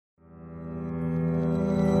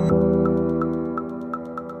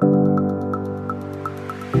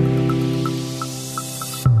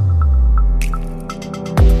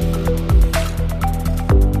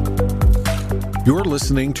You're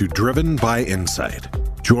listening to Driven by Insight.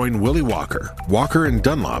 Join Willie Walker, Walker &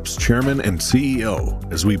 Dunlop's chairman and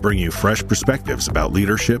CEO, as we bring you fresh perspectives about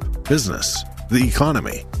leadership, business, the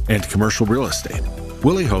economy, and commercial real estate.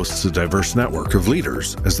 Willie hosts a diverse network of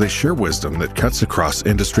leaders as they share wisdom that cuts across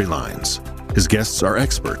industry lines. His guests are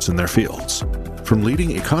experts in their fields, from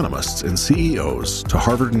leading economists and CEOs to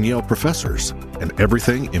Harvard and Yale professors, and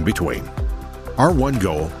everything in between. Our one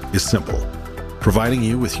goal is simple: providing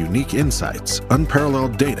you with unique insights,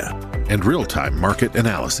 unparalleled data, and real-time market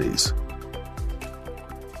analyses.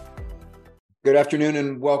 Good afternoon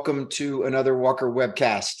and welcome to another Walker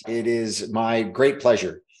Webcast. It is my great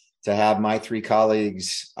pleasure to have my three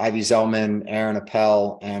colleagues, Ivy Zelman,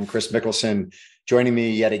 Appel, and Kris Mikkelsen, joining me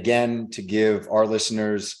yet again to give our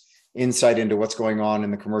listeners insight into what's going on in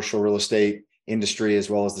the commercial real estate industry as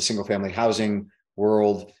well as the single-family housing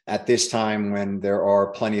world at this time when there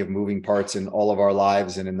are plenty of moving parts in all of our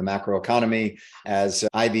lives and in the macro economy. As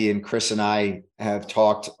Ivy and Kris and I have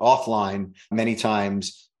talked offline many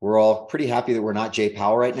times, we're all pretty happy that we're not Jay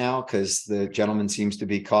Powell right now, because the gentleman seems to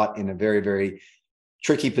be caught in a very, very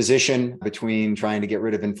tricky position between trying to get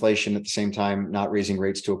rid of inflation at the same time not raising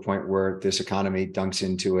rates to a point where this economy dunks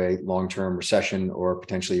into a long-term recession or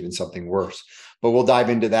potentially even something worse. But we'll dive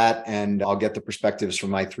into that, and I'll get the perspectives from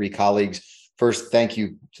my three colleagues. First, thank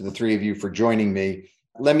you to the three of you for joining me.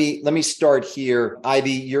 Let me start here.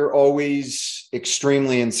 Ivy, you're always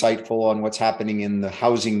extremely insightful on what's happening in the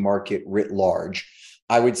housing market writ large.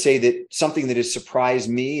 I would say that something that has surprised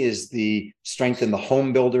me is the strength in the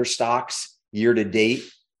home builder stocks year to date,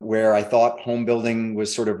 where I thought home building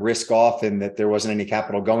was sort of risk off and that there wasn't any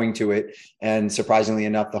capital going to it. And surprisingly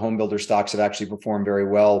enough, the home builder stocks have actually performed very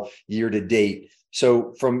well year to date.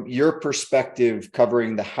 So from your perspective,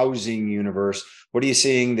 covering the housing universe, what are you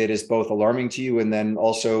seeing that is both alarming to you and then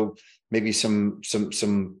also maybe some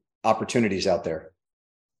opportunities out there?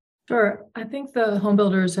 Sure. I think the home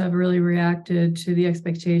builders have really reacted to the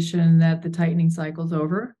expectation that the tightening cycle is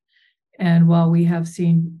over. And while we have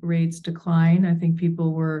seen rates decline, I think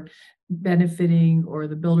people were benefiting, or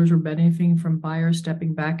the builders were benefiting from buyers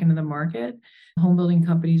stepping back into the market. Home building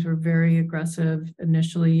companies were very aggressive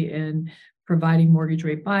initially in providing mortgage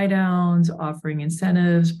rate buy downs, offering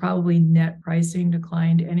incentives. Probably net pricing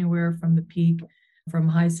declined anywhere from the peak from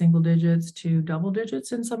high single digits to double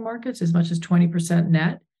digits in some markets, as much as 20%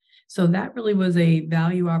 net. So that really was a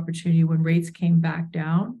value opportunity when rates came back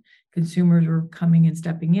down. Consumers were coming and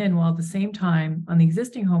stepping in, while at the same time on the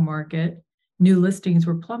existing home market, new listings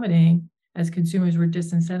were plummeting as consumers were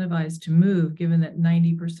disincentivized to move, given that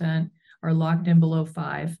 90% are locked in below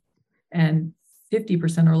 5 and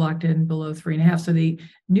 50% are locked in below 3.5. So the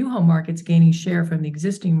new home market's gaining share from the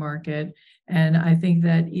existing market. And I think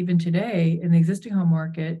that even today in the existing home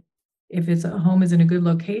market, if it's a home is in a good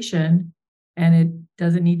location and it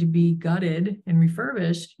doesn't need to be gutted and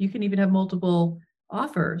refurbished, you can even have multiple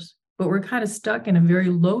offers. But we're kind of stuck in a very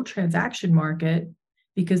low transaction market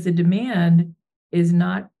because the demand is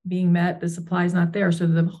not being met, the supply is not there. So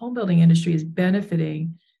the home building industry is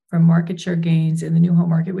benefiting from market share gains in the new home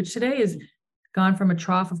market, which today is gone from a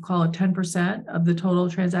trough of, call it 10% of the total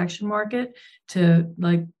transaction market to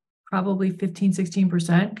like probably 15,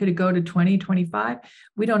 16%. Could it go to 20, 25?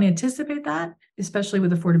 We don't anticipate that, especially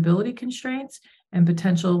with affordability constraints and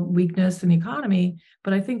potential weakness in the economy.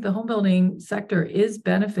 But I think the home building sector is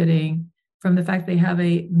benefiting from the fact they have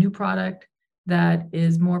a new product that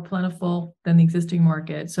is more plentiful than the existing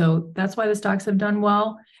market. So that's why the stocks have done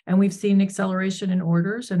well. And we've seen acceleration in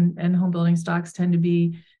orders, and home building stocks tend to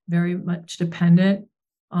be very much dependent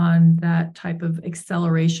on that type of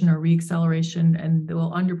acceleration or reacceleration, and they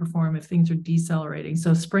will underperform if things are decelerating.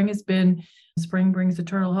 So spring brings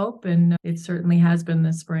eternal hope, and it certainly has been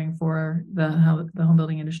this spring for the home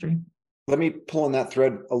building industry. Let me pull on that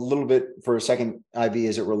thread a little bit for a second, Ivy,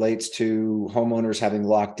 as it relates to homeowners having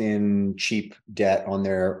locked in cheap debt on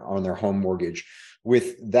their home mortgage.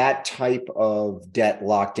 With that type of debt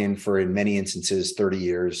locked in for, in many instances, 30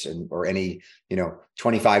 years or any,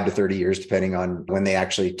 25 to 30 years, depending on when they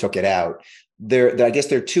actually took it out. I guess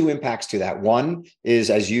there are two impacts to that. One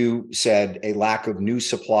is, as you said, a lack of new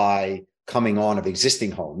supply coming on of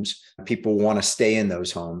existing homes. People want to stay in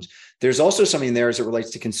those homes. There's also something there as it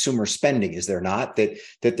relates to consumer spending, is there not? That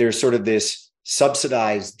there's sort of this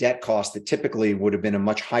subsidized debt cost that typically would have been a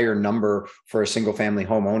much higher number for a single family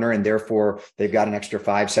homeowner. And therefore they've got an extra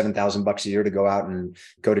 $5,000-7,000 a year to go out and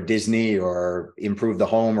go to Disney or improve the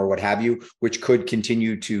home or what have you, which could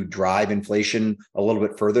continue to drive inflation a little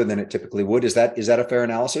bit further than it typically would. Is that a fair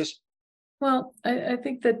analysis? Well, I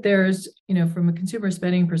think that there's, from a consumer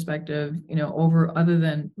spending perspective, other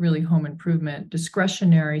than really home improvement,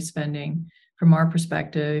 discretionary spending from our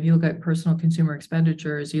perspective, if you look at personal consumer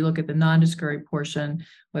expenditures, you look at the non-discretionary portion,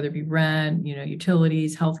 whether it be rent,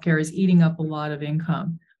 utilities, healthcare is eating up a lot of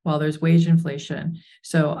income while there's wage inflation.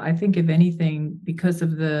 So I think if anything, because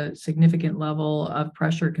of the significant level of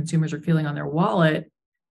pressure consumers are feeling on their wallet,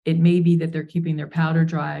 it may be that they're keeping their powder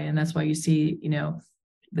dry. And that's why you see,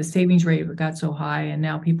 the savings rate got so high and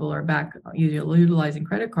now people are back utilizing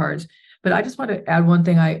credit cards. But I just want to add one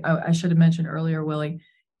thing I should have mentioned earlier, Willie,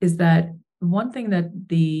 is that one thing that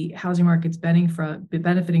the housing market's benefiting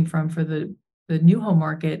from for the new home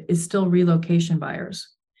market is still relocation buyers.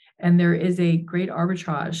 And there is a great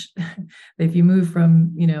arbitrage. If you move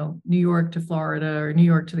from, New York to Florida or New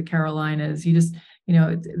York to the Carolinas, you just,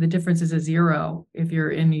 the difference is a zero if you're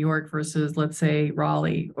in New York versus, let's say,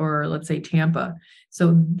 Raleigh or let's say Tampa.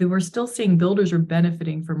 So we're still seeing builders are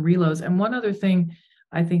benefiting from reloads. And one other thing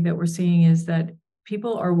I think that we're seeing is that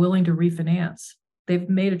people are willing to refinance. They've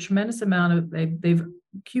made a tremendous amount of, they've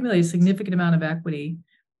accumulated a significant amount of equity.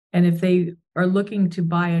 And if they are looking to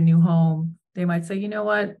buy a new home, they might say, you know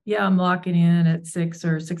what? Yeah, I'm locking in at 6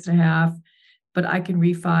 or 6.5, but I can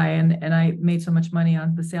refi and I made so much money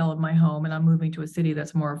on the sale of my home and I'm moving to a city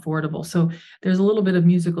that's more affordable. So there's a little bit of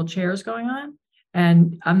musical chairs going on.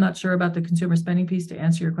 And I'm not sure about the consumer spending piece to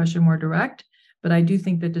answer your question more direct, but I do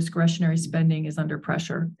think that discretionary spending is under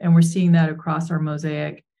pressure. And we're seeing that across our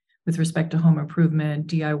mosaic with respect to home improvement,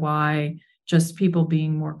 DIY, just people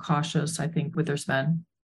being more cautious, I think, with their spend.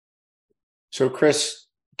 So Kris,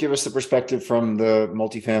 give us the perspective from the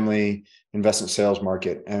multifamily investment sales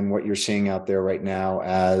market and what you're seeing out there right now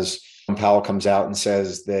as Powell comes out and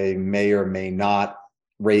says they may or may not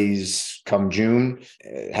raise come June.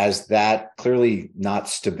 Has that clearly not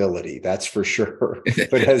stability, that's for sure.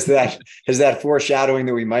 But has that foreshadowing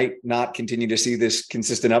that we might not continue to see this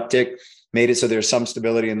consistent uptick made it so there's some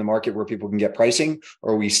stability in the market where people can get pricing?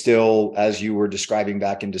 Or are we still, as you were describing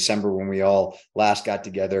back in December when we all last got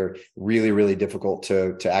together, really, really difficult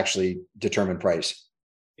to actually determine price?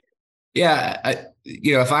 Yeah,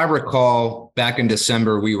 if I recall back in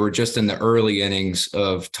December, we were just in the early innings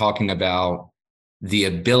of talking about the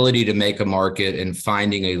ability to make a market and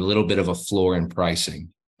finding a little bit of a floor in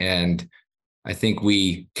pricing. And I think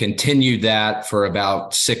we continued that for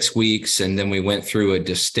about 6 weeks. And then we went through a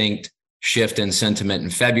distinct shift in sentiment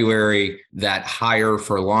in February. That higher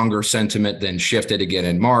for longer sentiment then shifted again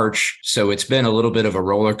in March. So it's been a little bit of a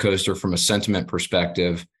roller coaster from a sentiment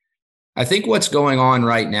perspective. I think what's going on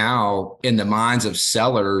right now in the minds of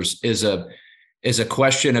sellers is a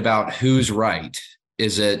question about who's right.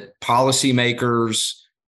 Is it policymakers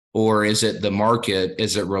or is it the market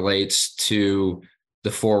as it relates to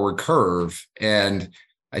the forward curve? And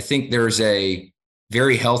I think there's a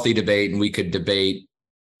very healthy debate, and we could debate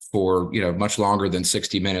for much longer than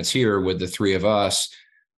 60 minutes here with the three of us,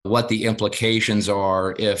 what the implications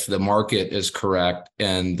are if the market is correct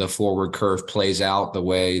and the forward curve plays out the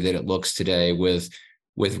way that it looks today with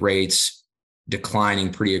rates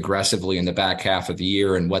declining pretty aggressively in the back half of the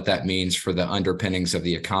year, and what that means for the underpinnings of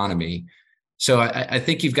the economy. So I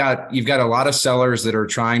think you've got a lot of sellers that are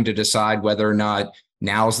trying to decide whether or not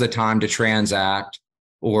now's the time to transact,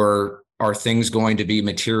 or are things going to be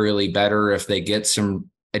materially better if they get some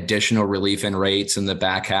additional relief in rates in the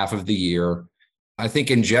back half of the year. I think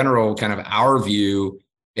in general, kind of our view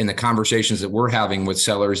in the conversations that we're having with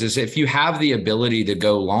sellers is if you have the ability to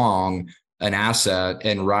go long an asset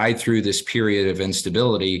and ride through this period of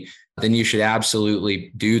instability, then you should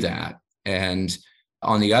absolutely do that. And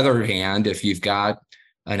on the other hand, if you've got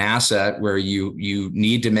an asset where you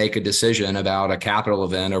need to make a decision about a capital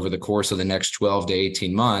event over the course of the next 12 to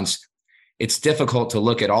 18 months, it's difficult to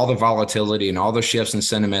look at all the volatility and all the shifts in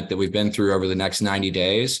sentiment that we've been through over the next 90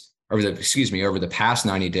 days, over the past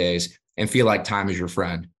 90 days, and feel like time is your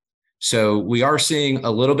friend. So we are seeing a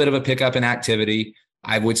little bit of a pickup in activity.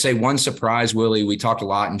 I would say one surprise, Willie, we talked a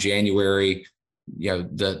lot in January,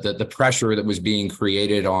 the pressure that was being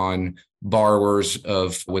created on borrowers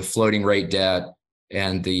with floating rate debt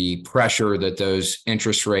and the pressure that those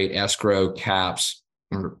interest rate escrow caps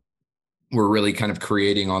were really kind of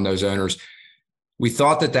creating on those owners. We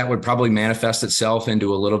thought that would probably manifest itself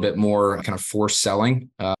into a little bit more kind of forced selling.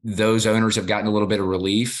 Those owners have gotten a little bit of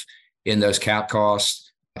relief in those cap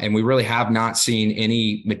costs, and we really have not seen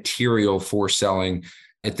any material forced selling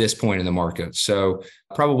at this point in the market. So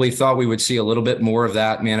probably thought we would see a little bit more of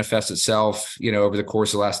that manifest itself, over the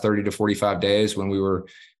course of the last 30 to 45 days when we were,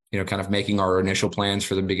 kind of making our initial plans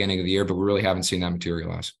for the beginning of the year, but we really haven't seen that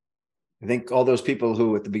materialize. I think all those people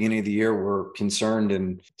who at the beginning of the year were concerned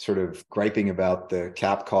and sort of griping about the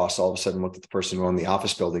cap costs all of a sudden looked at the person who owned the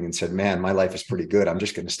office building and said, man, my life is pretty good. I'm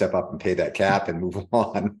just going to step up and pay that cap and move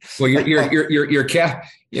on. Well, your cap,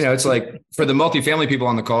 it's like for the multifamily people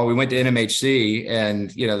on the call, we went to NMHC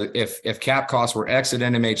and, if cap costs were X at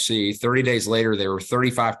NMHC, 30 days later, they were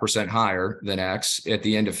 35% higher than X at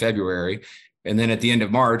the end of February. And then at the end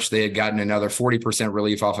of March, they had gotten another 40%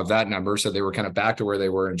 relief off of that number. So they were kind of back to where they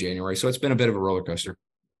were in January. So it's been a bit of a roller coaster.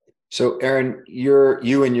 So Aaron,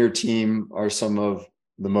 you and your team are some of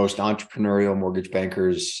the most entrepreneurial mortgage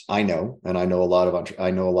bankers I know. And I know a lot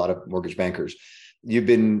of mortgage bankers. You've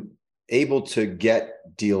been able to get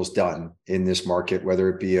deals done in this market, whether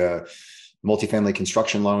it be a multifamily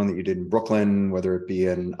construction loan that you did in Brooklyn, whether it be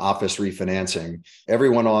an office refinancing.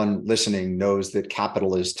 Everyone on listening knows that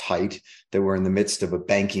capital is tight, that we're in the midst of a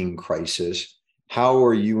banking crisis. How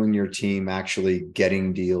are you and your team actually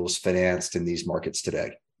getting deals financed in these markets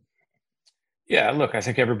today? Yeah, look, I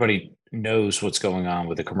think everybody knows what's going on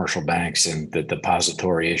with the commercial banks and the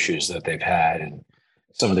depository issues that they've had and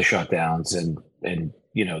some of the shutdowns. And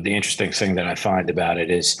the interesting thing that I find about it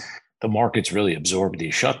is the market's really absorbed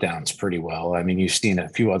these shutdowns pretty well. I mean, you've seen a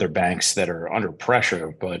few other banks that are under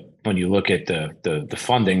pressure, but when you look at the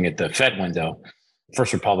funding at the Fed window,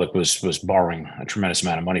 First Republic was borrowing a tremendous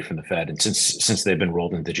amount of money from the Fed, and since they've been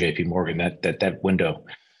rolled into J.P. Morgan, that window,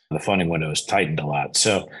 the funding window, has tightened a lot.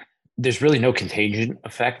 So there's really no contagion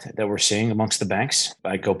effect that we're seeing amongst the banks.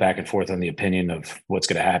 I go back and forth on the opinion of what's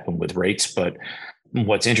going to happen with rates, but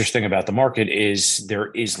what's interesting about the market is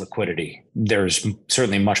there is liquidity. There's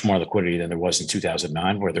certainly much more liquidity than there was in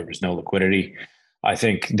 2009, where there was no liquidity. I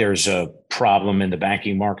think there's a problem in the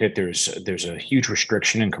banking market. There's a huge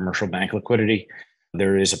restriction in commercial bank liquidity.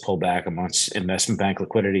 There is a pullback amongst investment bank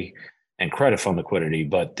liquidity and credit fund liquidity.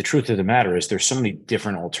 But the truth of the matter is there's so many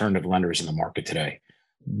different alternative lenders in the market today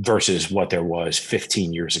versus what there was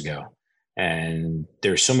 15 years ago. And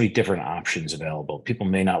there's so many different options available. People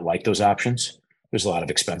may not like those options. There's a lot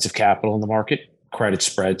of expensive capital in the market. Credit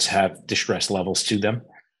spreads have distress levels to them.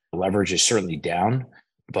 Leverage is certainly down,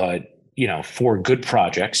 but for good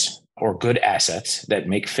projects or good assets that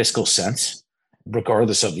make fiscal sense,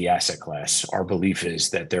 regardless of the asset class, our belief is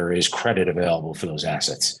that there is credit available for those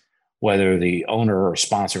assets. Whether the owner or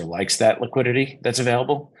sponsor likes that liquidity that's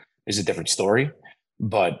available is a different story.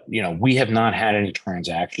 But we have not had any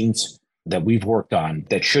transactions that we've worked on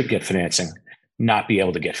that should get financing not be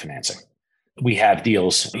able to get financing. We have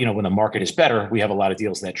deals, when the market is better, we have a lot of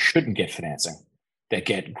deals that shouldn't get financing, that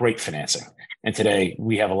get great financing. And today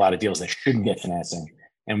we have a lot of deals that shouldn't get financing.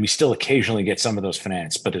 And we still occasionally get some of those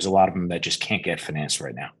financed, but there's a lot of them that just can't get financed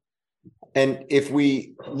right now. And if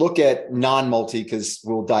we look at non-multi, because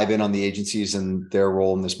we'll dive in on the agencies and their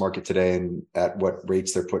role in this market today and at what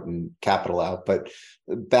rates they're putting capital out, but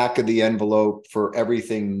back of the envelope for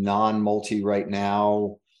everything non-multi right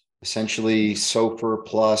now, essentially SOFR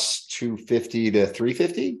plus 250 to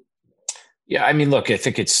 350? Yeah, I mean, look, I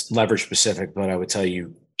think it's leverage specific, but I would tell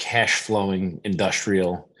you cash flowing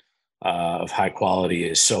industrial of high quality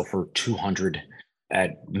is SOFR 200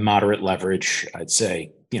 at moderate leverage. I'd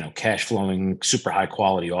say, cash flowing super high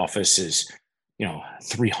quality office is,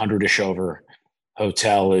 300-ish over.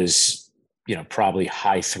 Hotel is, probably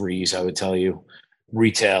high threes, I would tell you.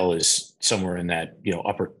 Retail is somewhere in that,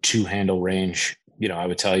 upper two handle range. I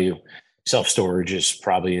would tell you self-storage is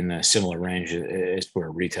probably in the similar range as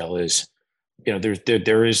where retail is.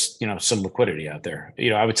 There is, some liquidity out there.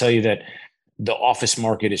 I would tell you that the office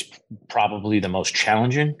market is probably the most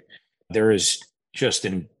challenging. There is just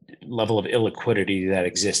a level of illiquidity that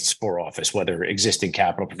exists for office, whether existing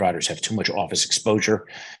capital providers have too much office exposure.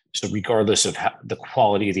 So regardless of the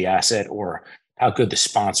quality of the asset or how good the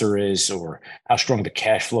sponsor is or how strong the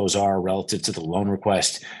cash flows are relative to the loan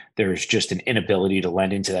request, there's just an inability to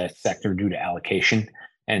lend into that sector due to allocation.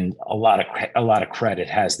 And a lot of credit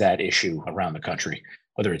has that issue around the country,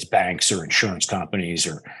 whether it's banks or insurance companies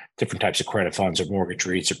or different types of credit funds or mortgage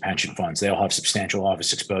REITs or pension funds. They all have substantial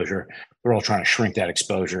office exposure. They're all trying to shrink that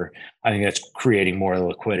exposure. I think that's creating more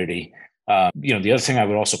liquidity. The other thing I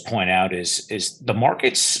would also point out is the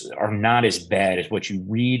markets are not as bad as what you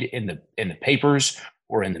read in the papers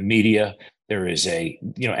or in the media. There is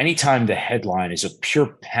anytime the headline is a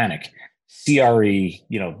pure panic, CRE,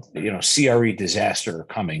 CRE disaster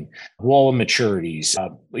coming, wall of maturities,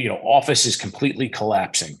 office is completely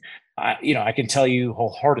collapsing. I can tell you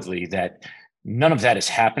wholeheartedly that none of that is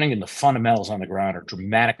happening, and the fundamentals on the ground are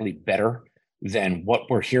dramatically better than what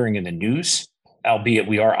we're hearing in the news, albeit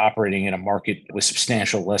we are operating in a market with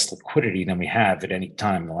substantial less liquidity than we have at any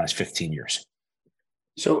time in the last 15 years.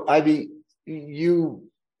 So, Ivy, you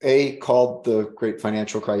called the Great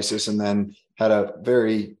Financial Crisis and then had a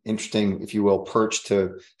very interesting, if you will, perch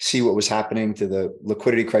to see what was happening to the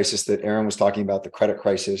liquidity crisis that Aaron was talking about, the credit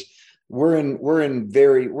crisis. We're in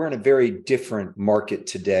a very different market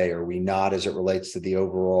today, are we not, as it relates to the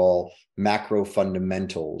overall macro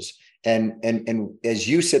fundamentals? And as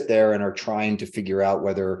you sit there and are trying to figure out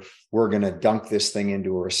whether we're going to dunk this thing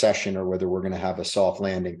into a recession or whether we're going to have a soft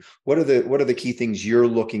landing, what are the key things you're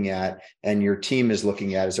looking at and your team is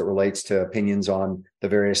looking at as it relates to opinions on the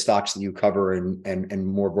various stocks that you cover and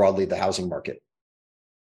more broadly the housing market?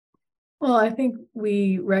 Well, I think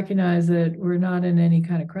we recognize that we're not in any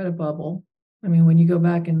kind of credit bubble. I mean, when you go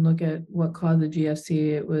back and look at what caused the GFC,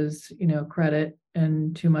 it was, credit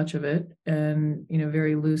and too much of it and,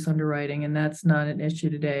 very loose underwriting. And that's not an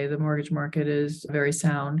issue today. The mortgage market is very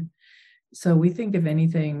sound. So we think, if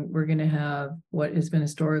anything, we're going to have what has been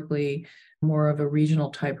historically more of a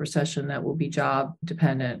regional type recession that will be job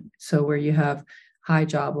dependent. So where you have high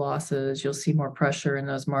job losses, you'll see more pressure in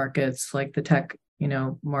those markets like the tech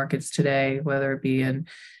markets today, whether it be in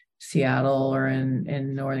Seattle or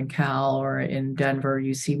in Northern Cal or in Denver,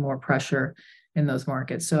 you see more pressure in those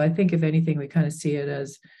markets. So I think, if anything, we kind of see it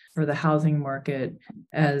as, for the housing market,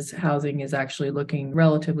 as housing is actually looking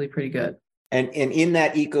relatively pretty good. And in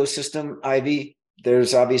that ecosystem, Ivy,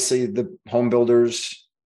 there's obviously the home builders,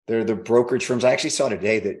 they're the brokerage firms. I actually saw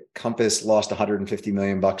today that Compass lost $150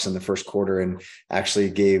 million in the first quarter and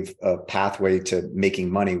actually gave a pathway to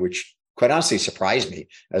making money, which quite honestly surprised me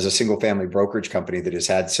as a single family brokerage company that has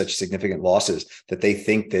had such significant losses, that they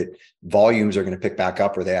think that volumes are going to pick back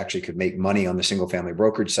up or they actually could make money on the single family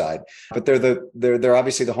brokerage side. But they're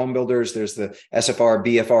obviously the home builders. There's the SFR,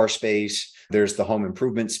 BFR space. There's the home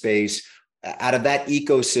improvement space. Out of that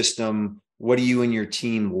ecosystem, what do you and your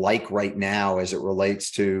team like right now as it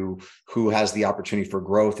relates to who has the opportunity for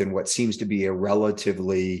growth in what seems to be a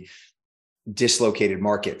relatively dislocated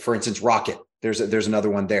market? For instance, Rocket. There's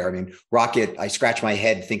another one there. I mean, Rocket, I scratch my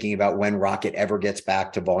head thinking about when Rocket ever gets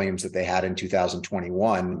back to volumes that they had in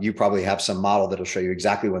 2021. You probably have some model that'll show you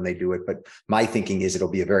exactly when they do it, but my thinking is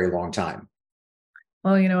it'll be a very long time.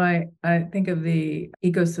 Well, I think of the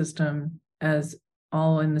ecosystem as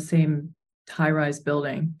all in the same high-rise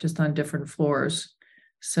building, just on different floors.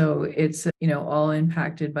 So it's, all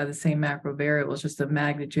impacted by the same macro variables, just the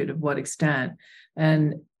magnitude of what extent.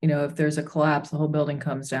 And, if there's a collapse, the whole building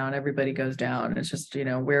comes down, everybody goes down. It's just,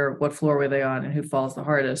 what floor were they on and who falls the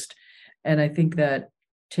hardest. And I think that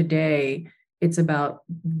today it's about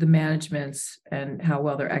the managements and how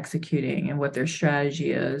well they're executing and what their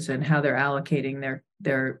strategy is and how they're allocating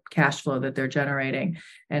their cash flow that they're generating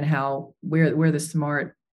and where the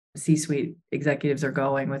smart C-suite executives are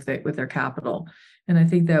going with their capital. And I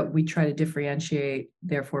think that we try to differentiate,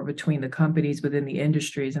 therefore, between the companies within the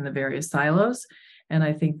industries and the various silos. And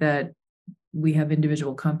I think that we have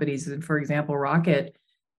individual companies. And for example, Rocket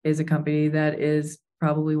is a company that is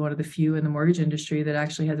probably one of the few in the mortgage industry that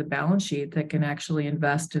actually has a balance sheet that can actually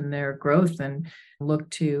invest in their growth and look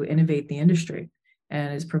to innovate the industry,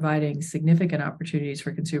 and is providing significant opportunities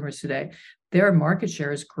for consumers today. Their market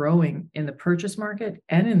share is growing in the purchase market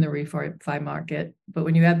and in the refi market. But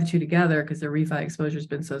when you add the two together, because their refi exposure has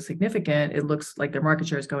been so significant, it looks like their market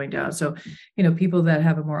share is going down. So, people that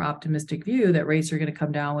have a more optimistic view that rates are going to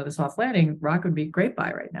come down with a soft landing, Rock would be a great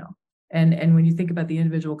buy right now. And when you think about the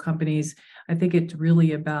individual companies, I think it's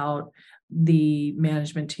really about the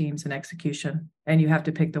management teams and execution, and you have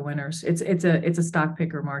to pick the winners. It's a stock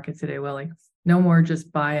picker market today, Willie. No more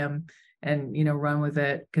just buy them and, run with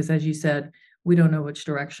it. Because as you said, we don't know which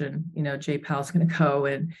direction, Jay Powell's going to go.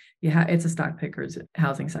 And it's a stock picker's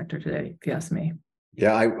housing sector today, if you ask me.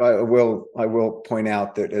 Yeah, I will point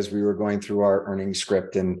out that as we were going through our earnings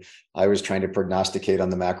script and I was trying to prognosticate on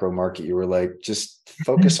the macro market, you were like, just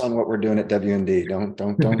focus on what we're doing at W&D.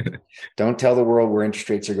 Don't tell the world where interest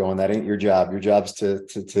rates are going. That ain't your job. Your job's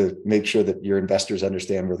to make sure that your investors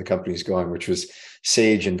understand where the company's going, which was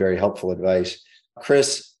sage and very helpful advice.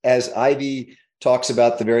 Kris, as Ivy talks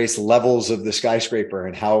about the various levels of the skyscraper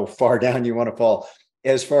and how far down you want to fall,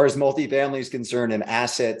 as far as multifamily is concerned and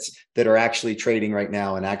assets that are actually trading right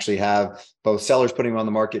now and actually have both sellers putting them on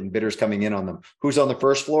the market and bidders coming in on them, who's on the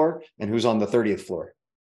first floor and who's on the 30th floor?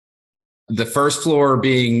 The first floor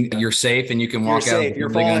being you're safe and you can walk out. You're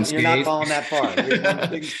not falling that far.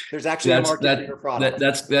 There's actually a market for your product.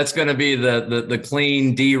 That's going to be the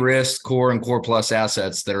clean, de-risked core and core plus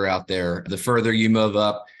assets that are out there. The further you move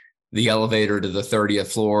up the elevator to the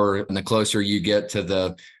 30th floor and the closer you get to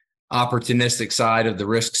the opportunistic side of the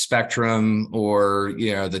risk spectrum, or,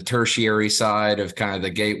 the tertiary side of kind of the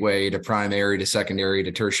gateway to primary to secondary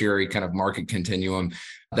to tertiary kind of market continuum.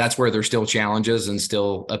 That's where there's still challenges and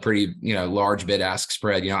still a pretty, large bid-ask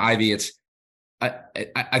spread. Ivy,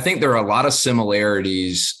 I think there are a lot of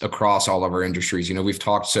similarities across all of our industries. We've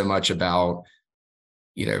talked so much about,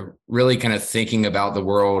 really kind of thinking about the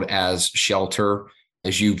world as shelter,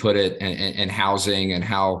 as you put it, and housing, and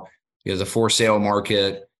how, the for sale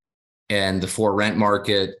market and the for rent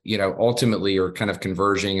market, ultimately are kind of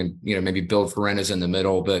converging, and, maybe build for rent is in the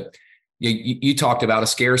middle. But you talked about a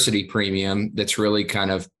scarcity premium that's really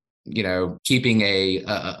kind of, keeping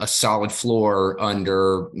a solid floor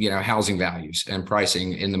under, housing values and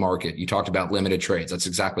pricing in the market. You talked about limited trades. That's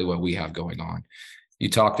exactly what we have going on. You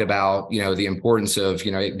talked about, the importance of,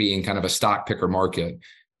 it being kind of a stock picker market.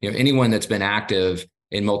 Anyone that's been active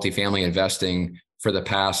in multifamily investing for the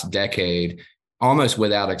past decade, almost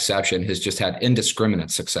without exception, has just had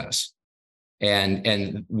indiscriminate success.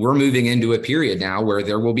 And we're moving into a period now where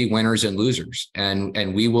there will be winners and losers,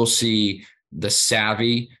 and we will see the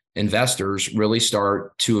savvy investors really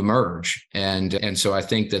start to emerge. And so I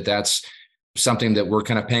think that that's something that we're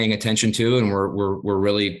kind of paying attention to, and we're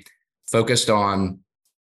really focused on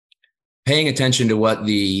paying attention to what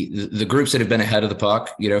the groups that have been ahead of the puck,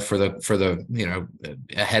 for the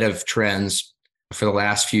ahead of trends for the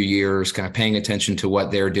last few years, kind of paying attention to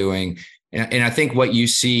what they're doing. And I think what you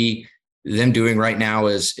see them doing right now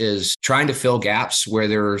is trying to fill gaps where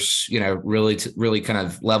there's, really kind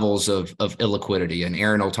of levels of illiquidity. And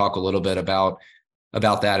Aaron will talk a little bit about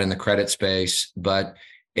that in the credit space. But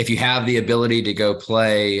if you have the ability to go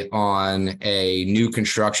play on a new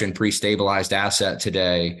construction pre-stabilized asset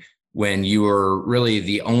today, when you are really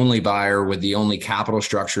the only buyer with the only capital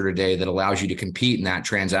structure today that allows you to compete in that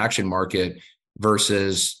transaction market,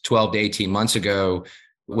 versus 12 to 18 months ago,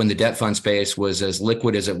 when the debt fund space was as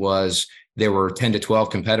liquid as it was, there were 10 to 12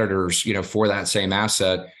 competitors, for that same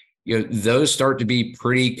asset. Those start to be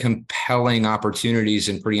pretty compelling opportunities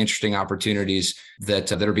and pretty interesting opportunities that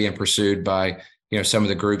are being pursued by, some of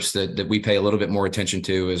the groups that we pay a little bit more attention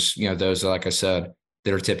to, as, those, like I said,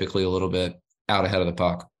 that are typically a little bit out ahead of the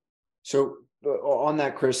puck. So on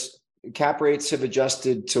that, Kris, cap rates have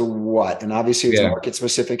adjusted to what? And obviously it's market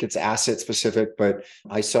specific, it's asset specific, but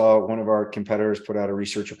I saw one of our competitors put out a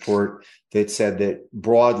research report that said that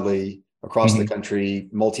broadly across the country,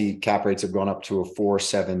 multi cap rates have gone up to a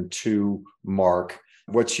 4.72 mark.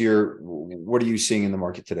 What are you seeing in the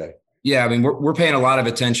market today? Yeah, I mean, we're paying a lot of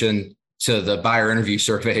attention to the buyer interview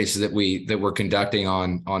surveys that we're conducting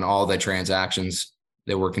on all the transactions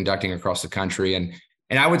that we're conducting across the country.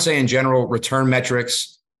 And I would say in general, return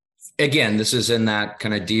metrics, again, this is in that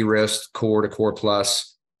kind of de-risked core to core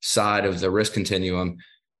plus side of the risk continuum.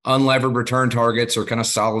 Unlevered return targets are kind of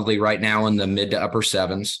solidly right now in the mid to upper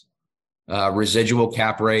sevens. Residual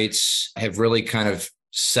cap rates have really kind of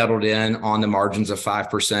settled in on the margins of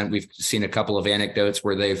 5%. We've seen a couple of anecdotes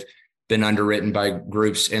where they've been underwritten by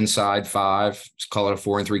groups inside 5, let's call it a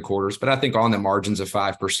 4 3/4, but I think on the margins of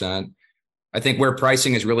 5%. I think where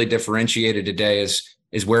pricing is really differentiated today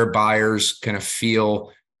is where buyers kind of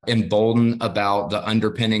feel emboldened about the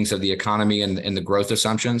underpinnings of the economy and the growth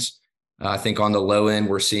assumptions. I think on the low end,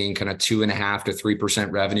 we're seeing kind of 2.5% to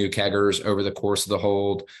 3% revenue CAGRs over the course of the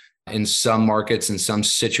hold. In some markets, in some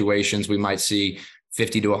situations, we might see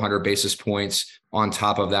 50 to 100 basis points on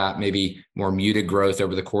top of that, maybe more muted growth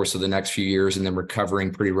over the course of the next few years, and then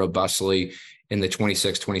recovering pretty robustly in the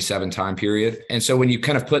 26, 27 time period. And so when you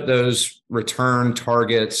kind of put those return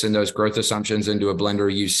targets and those growth assumptions into a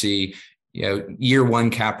blender, you see, year one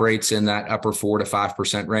cap rates in that upper 4 to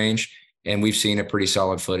 5% range. And we've seen a pretty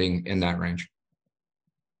solid footing in that range.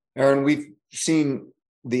 Aaron, we've seen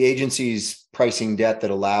the agencies pricing debt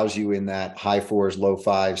that allows you in that high 4s, low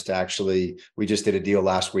 5s to actually, we just did a deal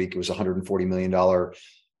last week. It was $140 million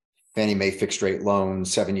Fannie Mae fixed rate loan,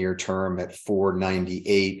 7-year term at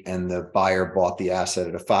 4.98, and the buyer bought the asset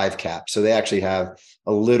at a 5 cap. So they actually have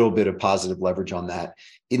a little bit of positive leverage on that.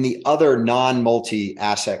 In the other non-multi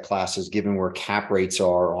asset classes, given where cap rates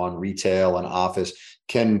are on retail and office,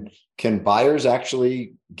 can buyers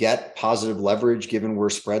actually get positive leverage given where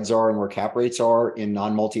spreads are and where cap rates are in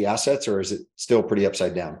non-multi assets, or is it still pretty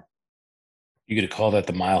upside down? You could call that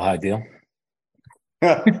the mile high deal.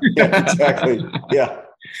 Yeah, exactly. Yeah.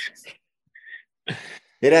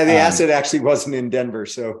 The asset actually wasn't in Denver,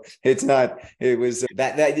 so it's not. It was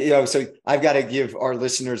that. So I've got to give our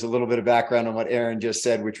listeners a little bit of background on what Aaron just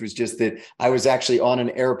said, which was just that I was actually on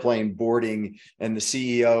an airplane boarding, and the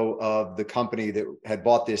CEO of the company that had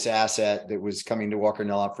bought this asset that was coming to Walker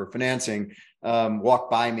Dunlop for financing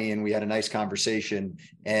walked by me, and we had a nice conversation.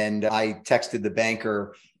 And I texted the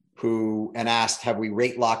banker and asked, have we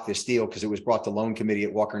rate locked this deal? Because it was brought to loan committee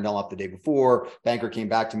at Walker Dunlop the day before. Banker came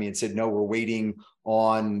back to me and said, no, we're waiting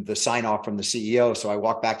on the sign off from the CEO. So I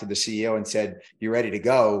walked back to the CEO and said, you ready to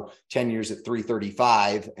go? 10 years at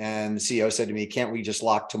 335. And the CEO said to me, can't we just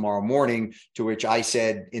lock tomorrow morning? To which I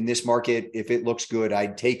said, in this market, if it looks good,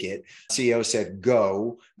 I'd take it. CEO said,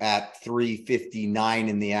 go. At 3:59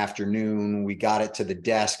 in the afternoon, we got it to the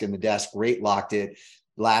desk, and the desk rate locked it.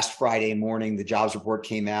 Last Friday morning, the jobs report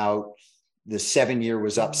came out. The 7-year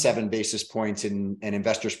was up 7 basis points, and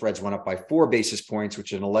investor spreads went up by 4 basis points,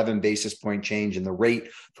 which is an 11 basis point change in the rate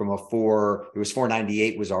from it was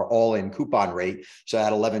 4.98 was our all-in coupon rate. So I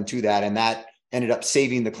had 11 to that, and that ended up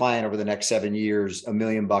saving the client over the next 7 years $1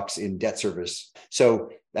 million in debt service. So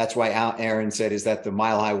that's why Aaron said, is that the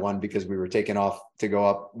mile high one? Because we were taking off to go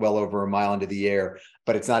up well over a mile into the air,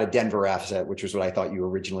 but it's not a Denver asset, which was what I thought you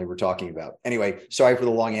originally were talking about. Anyway, sorry for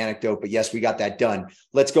the long anecdote, but yes, we got that done.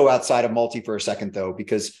 Let's go outside of multi for a second though,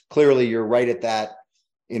 because clearly you're right at that.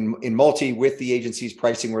 In multi, with the agencies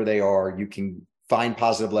pricing where they are, you can find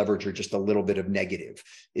positive leverage or just a little bit of negative.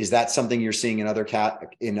 Is that something you're seeing in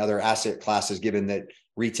other asset classes, given that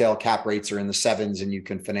retail cap rates are in the 7s and you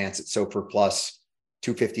can finance it SOFR plus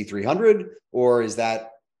 250, 300, or is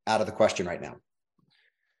that out of the question right now?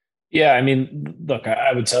 Yeah, I mean, look,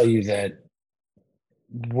 I would tell you that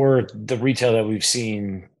the retail that we've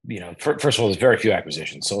seen, first of all, there's very few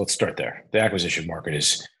acquisitions. So let's start there. The acquisition market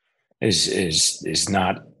is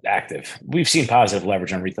not active. We've seen positive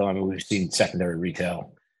leverage on retail. I mean, we've seen secondary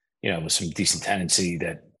retail, with some decent tenancy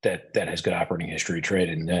that has good operating history, trade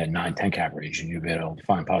in the 9-10 cap range, and you'll be able to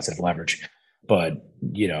find positive leverage. But,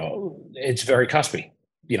 it's very cuspy.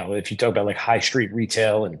 If you talk about like high street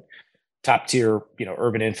retail and top tier,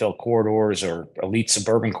 urban infill corridors or elite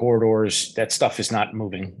suburban corridors, that stuff is not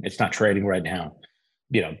moving. It's not trading right now.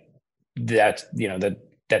 That's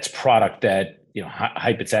product that,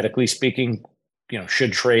 hypothetically speaking,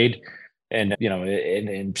 should trade and,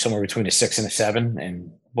 in somewhere between a 6 and a 7,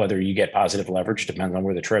 and whether you get positive leverage depends on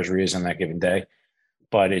where the treasury is on that given day.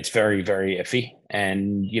 But it's very, very iffy.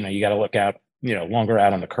 And, you got to look out, longer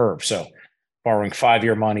out on the curve. So borrowing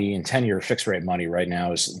 5-year money and 10-year fixed rate money right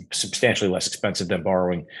now is substantially less expensive than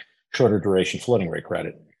borrowing shorter duration floating rate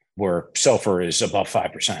credit, where SOFR is above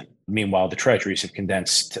 5%. Meanwhile, the treasuries have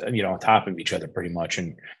condensed, on top of each other pretty much,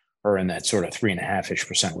 and are in that sort of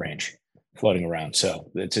 3.5% range floating around.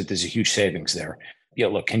 So there's a huge savings there.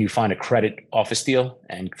 Look, can you find a credit office deal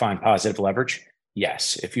and find positive leverage?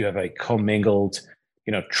 Yes. If you have a commingled,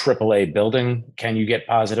 AAA building, can you get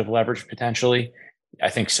positive leverage potentially? I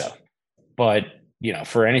think so. But,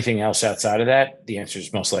 for anything else outside of that, the answer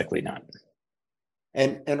is most likely not.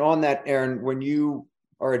 And on that, Aaron, when you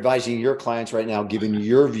are advising your clients right now, given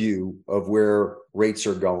your view of where rates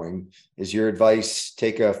are going, is your advice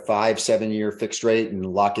take a 5-7 year fixed rate and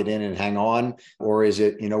lock it in and hang on? Or is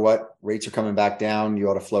it, rates are coming back down, you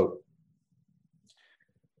ought to float?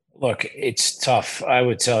 Look, it's tough. I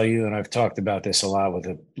would tell you, and I've talked about this a lot with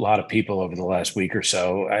a lot of people over the last week or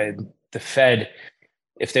so, the Fed,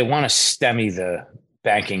 if they want to stymie the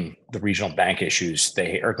regional bank issues,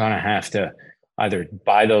 they are going to have to either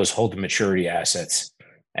buy those hold to maturity assets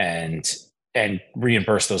and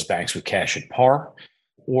reimburse those banks with cash at par,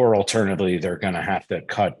 or alternatively, they're going to have to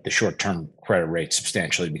cut the short-term credit rate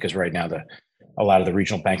substantially, because right now a lot of the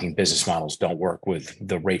regional banking business models don't work with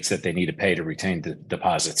the rates that they need to pay to retain the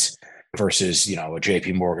deposits versus, a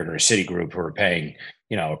JP Morgan or a Citigroup who are paying,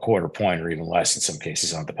 a quarter point or even less in some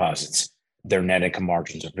cases on deposits. Their net income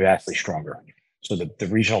margins are vastly stronger. So the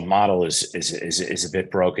regional model is a bit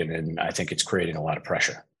broken, and I think it's creating a lot of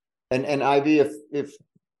pressure. And Ivy, if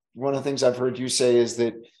one of the things I've heard you say is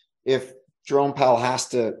that if Jerome Powell has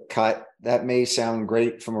to cut, that may sound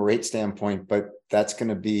great from a rate standpoint, but that's going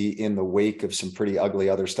to be in the wake of some pretty ugly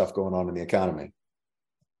other stuff going on in the economy.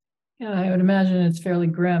 Yeah, I would imagine it's fairly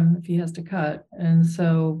grim if he has to cut. And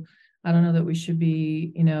so I don't know that we should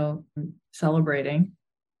be, celebrating.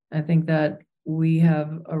 I think that we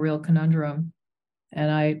have a real conundrum,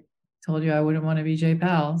 and I told you I wouldn't want to be Jay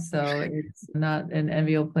Powell, so it's not an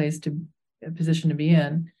enviable position to be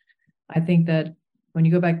in. I think that when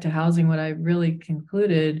you go back to housing, what I really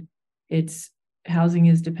concluded, housing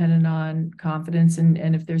is dependent on confidence, and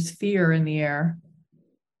if there's fear in the air,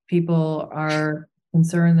 people are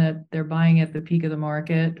concerned that they're buying at the peak of the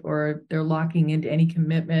market, or they're locking into any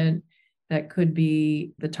commitment that could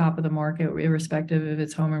be the top of the market, irrespective if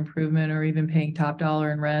it's home improvement or even paying top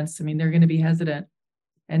dollar in rents. I mean, they're going to be hesitant,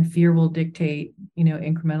 and fear will dictate,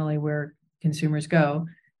 incrementally where consumers go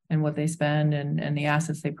and what they spend and the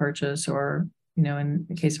assets they purchase, or, in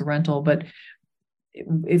the case of rental. But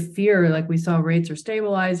if fear, like we saw, rates are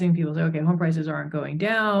stabilizing, people say, okay, home prices aren't going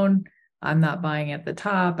down, I'm not buying at the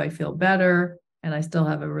top, I feel better, and I still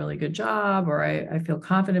have a really good job, or I feel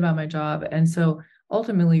confident about my job. And so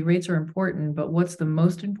ultimately rates are important, but what's the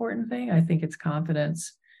most important thing? I think it's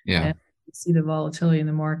confidence. Yeah. And you see the volatility in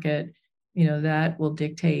the market, that will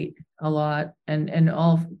dictate a lot. And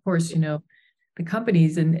all, of course, the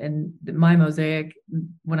companies and my mosaic,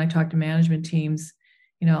 when I talk to management teams,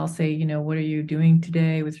 I'll say, what are you doing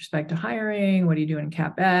today with respect to hiring? What are you doing in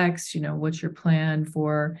CapEx? What's your plan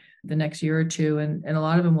for the next year or two? And a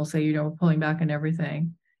lot of them will say, we're pulling back on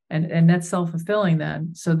everything. And that's self-fulfilling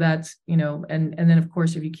then. So that's, and then of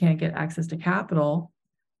course, if you can't get access to capital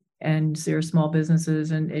and so you're small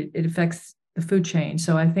businesses, and it affects the food chain.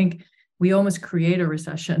 So I think we almost create a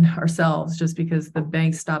recession ourselves just because the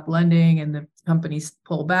banks stop lending and the companies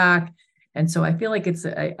pull back. And so I feel like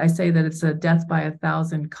I say that it's a death by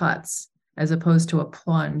 1,000 cuts as opposed to a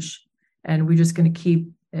plunge. And we're just going to keep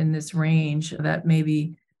in this range that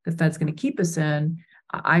maybe the Fed's going to keep us in.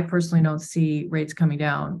 I personally don't see rates coming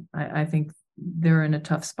down. I think they're in a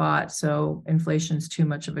tough spot. So inflation is too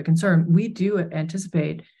much of a concern. We do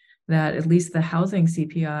anticipate that at least the housing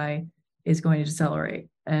CPI is going to decelerate.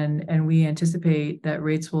 And we anticipate that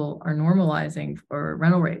rates are normalizing for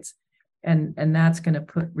rental rates. And that's going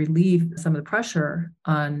to relieve some of the pressure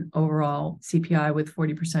on overall CPI, with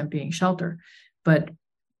 40% being shelter. But,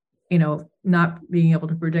 not being able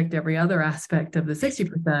to predict every other aspect of the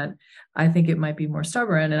 60%, I think it might be more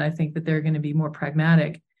stubborn. And I think that they're going to be more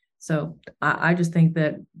pragmatic. So I just think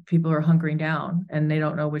that people are hunkering down and they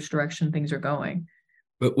don't know which direction things are going.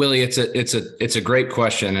 But Willie, it's a great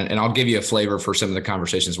question. And I'll give you a flavor for some of the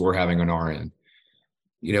conversations we're having on our end.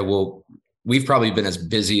 We've probably been as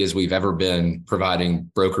busy as we've ever been providing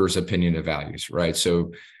brokers' opinion of values, right?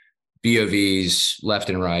 So BOVs left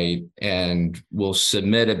and right, and we'll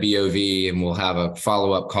submit a BOV and we'll have a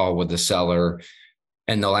follow-up call with the seller,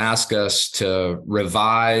 and they'll ask us to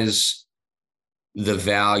revise the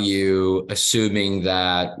value, assuming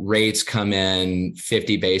that rates come in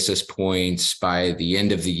 50 basis points by the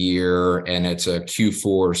end of the year and it's a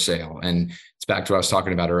Q4 sale. And it's back to what I was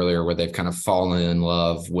talking about earlier, where they've kind of fallen in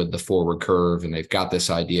love with the forward curve and they've got this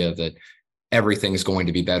idea that everything's going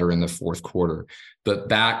to be better in the fourth quarter. But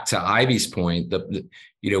back to Ivy's point,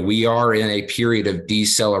 we are in a period of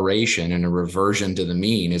deceleration and a reversion to the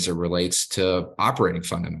mean as it relates to operating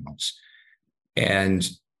fundamentals. And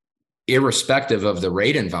irrespective of the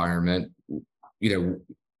rate environment,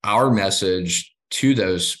 our message to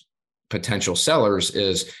those potential sellers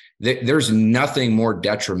is that there's nothing more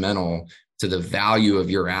detrimental to the value of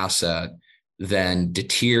your asset than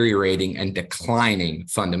deteriorating and declining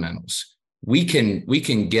fundamentals. We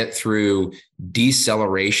can get through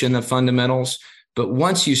deceleration of fundamentals, but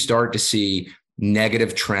once you start to see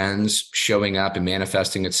negative trends showing up and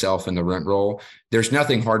manifesting itself in the rent roll, there's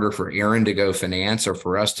nothing harder for Aaron to go finance or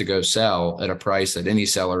for us to go sell at a price that any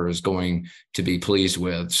seller is going to be pleased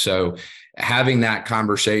with. So having that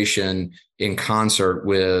conversation in concert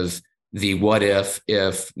with the what if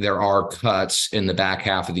there are cuts in the back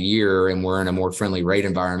half of the year and we're in a more friendly rate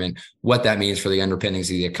environment, what that means for the underpinnings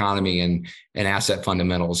of the economy and asset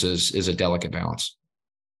fundamentals is a delicate balance.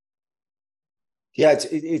 Yeah,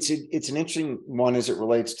 it's an interesting one as it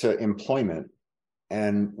relates to employment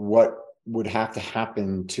and what would have to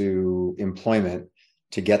happen to employment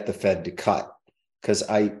to get the Fed to cut. Because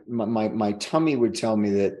my tummy would tell me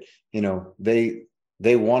that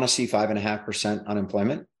they want to see 5.5%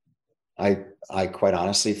 unemployment. I quite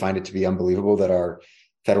honestly find it to be unbelievable that our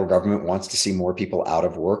federal government wants to see more people out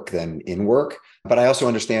of work than in work. But I also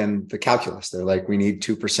understand the calculus. They're like, we need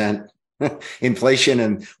 2% inflation.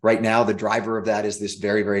 And right now, the driver of that is this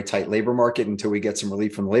very, very tight labor market until we get some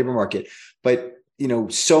relief from the labor market. But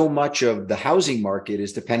so much of the housing market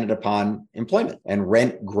is dependent upon employment, and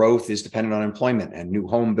rent growth is dependent on employment, and new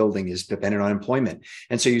home building is dependent on employment.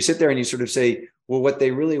 And so you sit there and you sort of say, well, what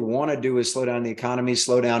they really want to do is slow down the economy,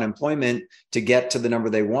 slow down employment to get to the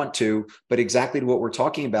number they want to. But exactly what we're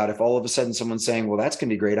talking about, if all of a sudden someone's saying, well, that's going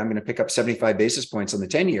to be great, I'm going to pick up 75 basis points on the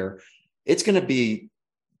 10-year, it's going to be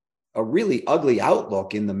a really ugly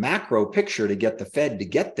outlook in the macro picture to get the Fed to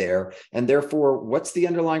get there. And therefore, what's the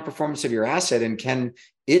underlying performance of your asset, and can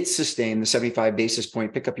it sustain the 75 basis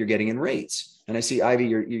point pickup you're getting in rates? And I see, Ivy,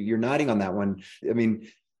 you're nodding on that one. I mean,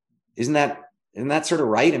 isn't that sort of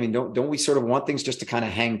right? I mean, don't we sort of want things just to kind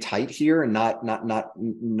of hang tight here and not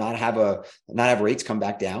have rates come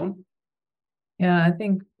back down? Yeah, I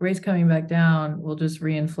think rates coming back down will just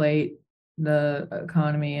reinflate the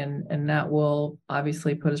economy, and that will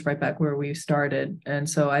obviously put us right back where we started. And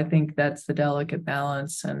so I think that's the delicate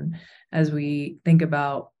balance. And as we think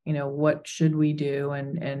about, what should we do,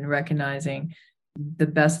 and recognizing the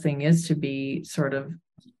best thing is to be sort of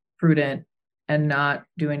prudent and not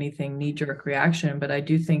do anything knee-jerk reaction. But I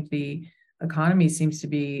do think the economy seems to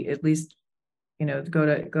be, at least,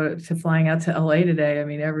 go to flying out to LA today. I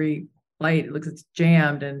mean, every flight, it looks, it's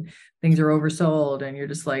jammed and things are oversold, and you're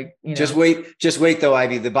just like, Just wait though,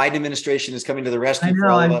 Ivy. The Biden administration is coming to the rescue for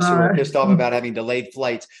all of us who are pissed off about having delayed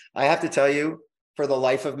flights. I have to tell you, for the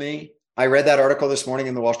life of me, I read that article this morning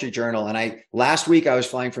in the Wall Street Journal, and last week I was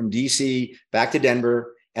flying from DC back to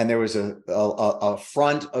Denver, and there was a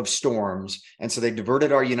front of storms, and so they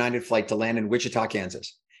diverted our United flight to land in Wichita,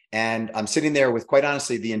 Kansas. And I'm sitting there with, quite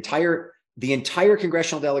honestly, the entire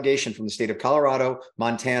congressional delegation from the state of Colorado,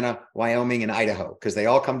 Montana, Wyoming, and Idaho, because they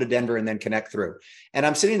all come to Denver and then connect through. And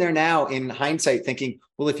I'm sitting there now in hindsight thinking,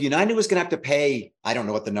 well, if United was going to have to pay, I don't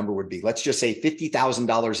know what the number would be, let's just say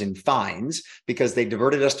 $50,000 in fines because they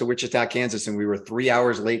diverted us to Wichita, Kansas, and we were 3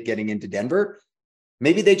 hours late getting into Denver.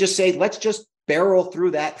 Maybe they just say, let's just barrel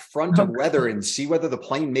through that front of weather and see whether the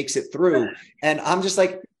plane makes it through. And I'm just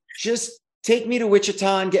like, just take me to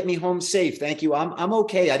Wichita and get me home safe. Thank you. I'm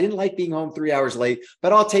okay. I didn't like being home 3 hours late,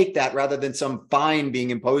 but I'll take that rather than some fine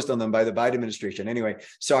being imposed on them by the Biden administration. Anyway,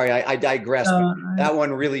 sorry, I digress. But that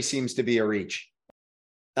one really seems to be a reach.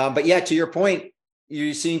 But yeah, to your point,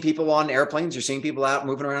 you're seeing people on airplanes, you're seeing people out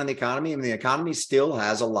moving around the economy. I mean, the economy still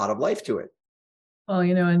has a lot of life to it. Well,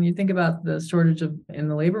 and you think about the shortage in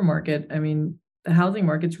the labor market. I mean, the housing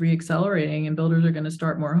market's reaccelerating, and builders are going to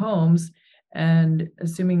start more homes, and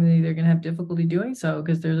assuming they're going to have difficulty doing so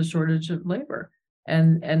because there's a shortage of labor.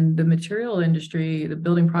 And the material industry, the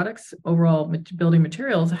building products, overall building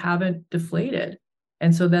materials haven't deflated.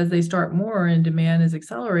 And so as they start more and demand is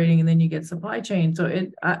accelerating, and then you get supply chain. So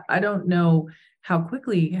I don't know how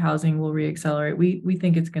quickly housing will reaccelerate. We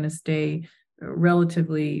think it's going to stay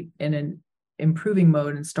relatively in an improving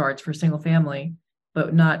mode and starts for single family,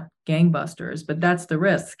 but not gangbusters. But that's the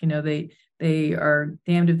risk. They are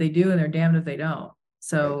damned if they do, and they're damned if they don't.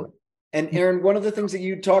 So, and Aaron, one of the things that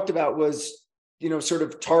you talked about was, sort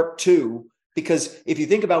of TARP 2, because if you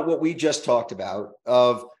think about what we just talked about,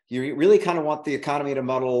 of you really kind of want the economy to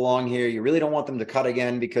muddle along here. You really don't want them to cut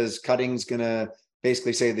again, because cutting's going to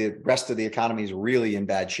basically say the rest of the economy is really in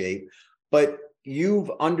bad shape. But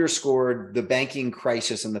you've underscored the banking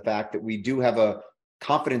crisis and the fact that we do have a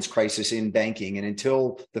confidence crisis in banking. And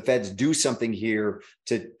until the feds do something here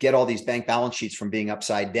to get all these bank balance sheets from being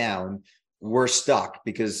upside down, we're stuck,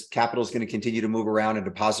 because capital is going to continue to move around and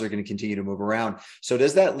deposits are going to continue to move around. So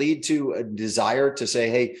does that lead to a desire to say,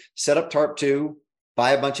 hey, set up TARP 2,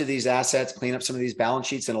 buy a bunch of these assets, clean up some of these balance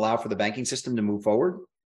sheets, and allow for the banking system to move forward?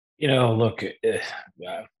 Look,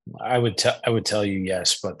 I would tell you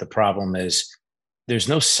yes, but the problem is there's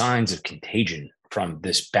no signs of contagion from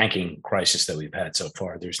this banking crisis that we've had so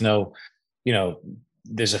far. There's no,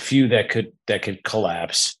 there's a few that could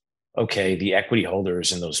collapse. Okay, the equity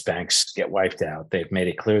holders in those banks get wiped out. They've made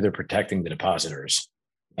it clear they're protecting the depositors,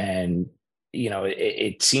 and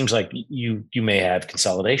it seems like you may have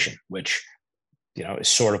consolidation, which is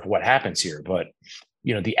sort of what happens here. But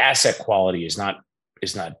the asset quality is not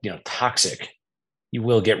toxic. You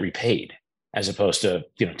will get repaid, as opposed to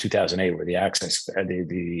 2008, where the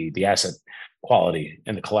asset quality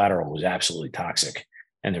and the collateral was absolutely toxic,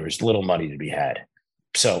 and there was little money to be had.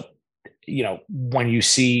 So when you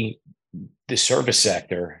see the service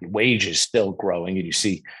sector wages still growing, and you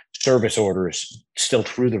see service orders still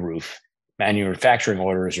through the roof, manufacturing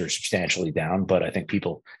orders are substantially down, but I think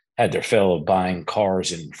people had their fill of buying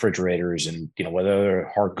cars and refrigerators and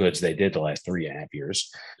whatever hard goods they did the last 3.5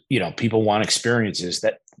 years. People want experiences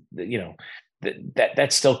that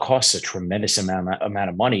that still costs a tremendous amount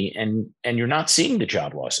of money, and you're not seeing the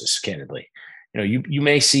job losses, candidly. You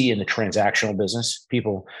may see in the transactional business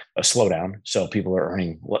people a slowdown, so people are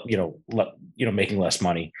earning making less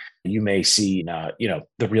money. You may see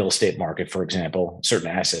the real estate market, for example, certain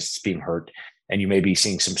assets being hurt, and you may be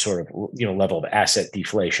seeing some sort of level of asset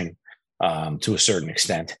deflation to a certain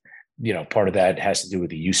extent. Part of that has to do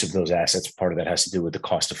with the use of those assets. Part of that has to do with the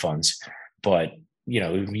cost of funds. But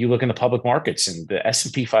you look in the public markets and the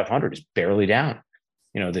S&P 500 is barely down.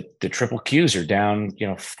 The triple Qs are down,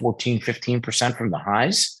 14, 15% from the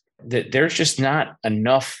highs. There's just not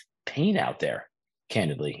enough pain out there,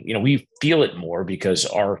 candidly. We feel it more because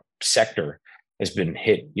our sector has been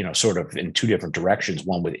hit, sort of in two different directions.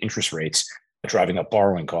 One with interest rates driving up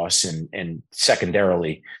borrowing costs, and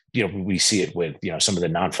secondarily, we see it with some of the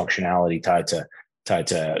non-functionality tied to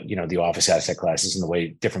the office asset classes and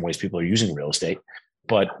the different ways people are using real estate.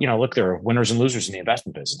 But look, there are winners and losers in the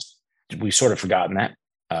investment business. We've sort of forgotten that,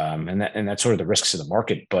 and that's sort of the risks of the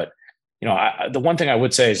market. But the one thing I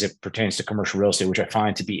would say as it pertains to commercial real estate, which I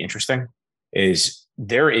find to be interesting, is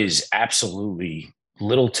there is absolutely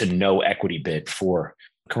little to no equity bid for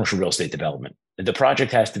commercial real estate development. The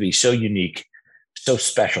project has to be so unique, so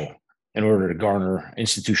special in order to garner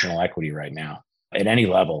institutional equity right now at any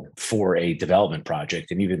level for a development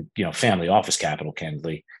project, and even family office capital.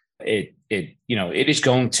 Candidly, it is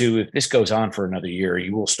going to, if this goes on for another year,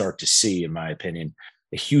 you will start to see, in my opinion,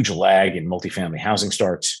 a huge lag in multifamily housing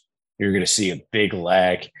starts. You're going to see a big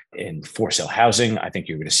lag in for sale housing. I think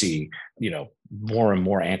you're going to see more and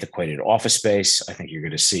more antiquated office space. I think you're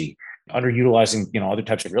going to see underutilizing other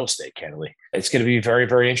types of real estate. Candidly, it's going to be very,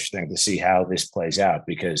 very interesting to see how this plays out,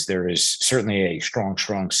 because there is certainly a strong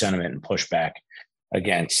sentiment and pushback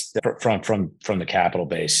against from the capital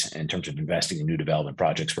base in terms of investing in new development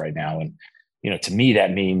projects right now. And to me,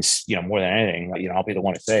 that means more than anything, I'll be the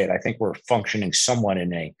one to say it, I think we're functioning somewhat in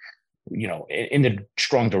the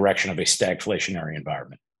strong direction of a stagflationary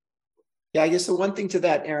environment. Yeah, I guess the one thing to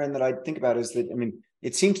that, Aaron, that I think about is that,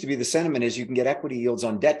 it seems to be the sentiment is you can get equity yields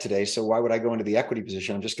on debt today. So why would I go into the equity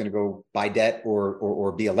position? I'm just going to go buy debt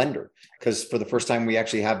or be a lender, because for the first time, we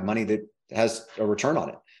actually have money that has a return on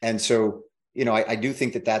it. And so, I do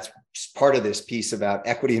think that that's part of this piece about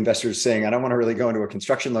equity investors saying, I don't want to really go into a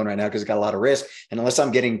construction loan right now because it's got a lot of risk. And unless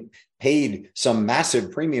I'm getting paid some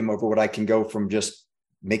massive premium over what I can go from just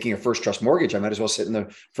making a first trust mortgage, I might as well sit in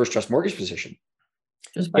the first trust mortgage position.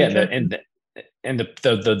 Just by and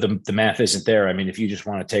the math isn't there. If you just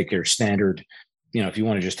want to take your standard, if you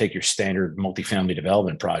want to just take your standard multifamily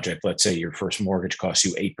development project, let's say your first mortgage costs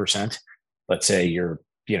you 8%. Let's say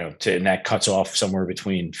and that cuts off somewhere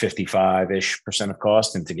between 55-ish% of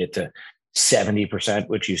cost, and to get to 70%,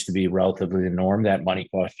 which used to be relatively the norm, that money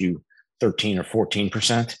costs you 13 or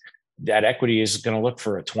 14%. That equity is going to look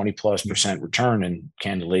for a 20+% return. And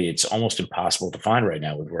candidly, it's almost impossible to find right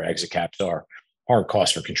now with where exit caps are, hard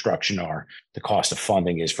costs for construction are, the cost of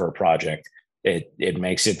funding is for a project. It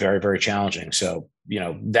makes it very, very challenging. So,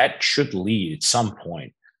 that should lead at some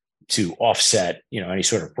point to offset, any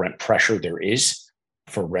sort of rent pressure there is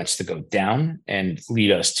for rents to go down, and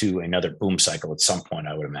lead us to another boom cycle at some point,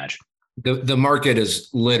 I would imagine. The market is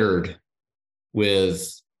littered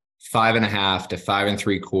with 5.5 to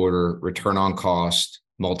 5.75 return on cost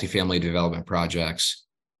multifamily development projects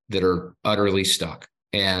that are utterly stuck.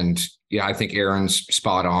 And I think Aaron's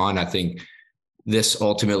spot on. I think this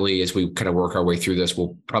ultimately, as we kind of work our way through this,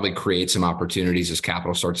 will probably create some opportunities as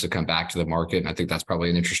capital starts to come back to the market. And I think that's probably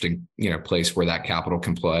an interesting, place where that capital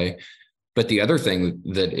can play. But the other thing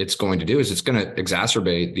that it's going to do is it's going to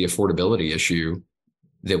exacerbate the affordability issue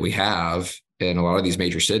that we have in a lot of these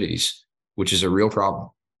major cities, which is a real problem.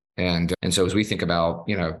 And so as we think about,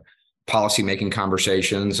 policymaking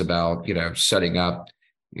conversations about, setting up,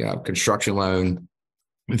 construction loan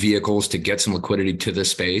vehicles to get some liquidity to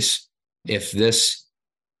this space, if this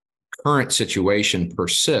current situation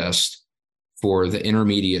persists for the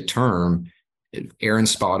intermediate term,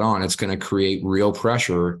 Aaron's spot on. It's going to create real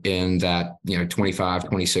pressure in that 25,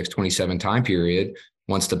 26, 27 time period.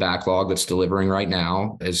 Once the backlog that's delivering right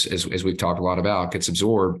now, as we've talked a lot about, gets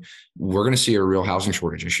absorbed, we're going to see a real housing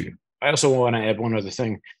shortage issue. I also want to add one other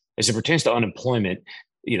thing as it pertains to unemployment.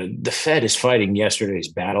 The Fed is fighting yesterday's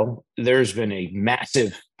battle. There's been a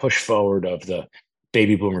massive push forward of the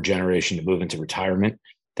baby boomer generation to move into retirement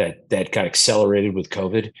that got accelerated with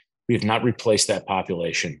COVID. We have not replaced that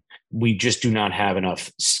population. We just do not have enough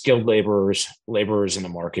skilled laborers in the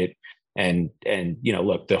market. And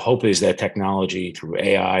look, the hope is that technology through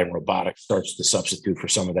AI and robotics starts to substitute for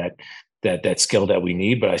some of that skill that we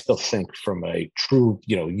need. But I still think from a true,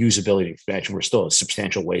 usability expansion, we're still a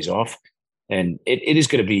substantial ways off. And it is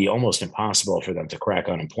going to be almost impossible for them to crack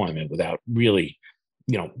unemployment without really,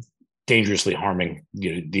 dangerously harming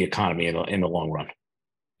the economy in the long run.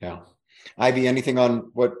 Yeah. Ivy, anything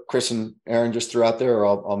on what Kris and Aaron just threw out there, or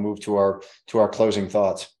I'll move to our closing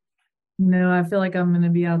thoughts? No, I feel like I'm going to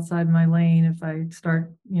be outside my lane if I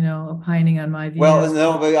start, opining on my views. Well,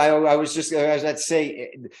 no, but I was to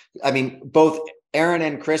say, both Aaron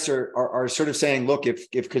and Kris are sort of saying, look,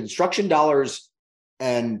 if construction dollars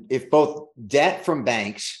And if both debt from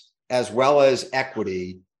banks as well as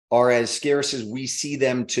equity are as scarce as we see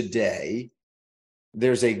them today,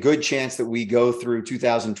 there's a good chance that we go through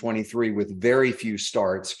 2023 with very few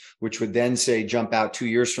starts, which would then say jump out 2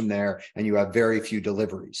 years from there and you have very few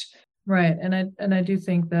deliveries. Right. And I do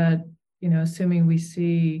think that, assuming we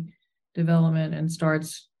see development and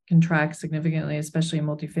starts contract significantly, especially in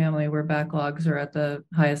multifamily, where backlogs are at the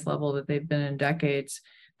highest level that they've been in decades,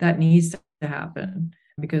 that needs to happen,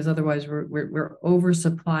 because otherwise we're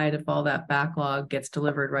oversupplied if all that backlog gets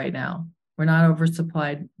delivered right now. We're not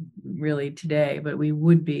oversupplied really today, but we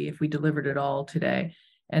would be if we delivered it all today.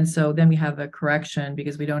 And so then we have a correction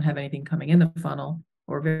because we don't have anything coming in the funnel,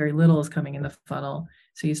 or very little is coming in the funnel.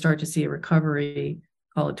 So you start to see a recovery,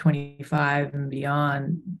 call it 25 and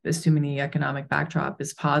beyond, assuming the economic backdrop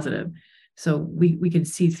is positive. So we could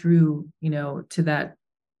see through, to that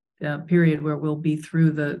period where we'll be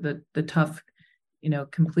through the tough,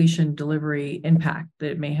 completion delivery impact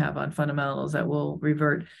that it may have on fundamentals that will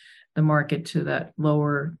revert the market to that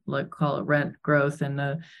lower, call it rent growth in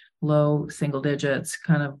the low single digits,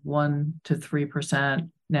 kind of 1 to 3%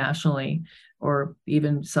 nationally, or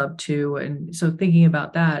even sub 2. And so thinking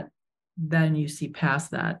about that, then you see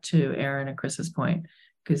past that, to Aaron and Kris's point,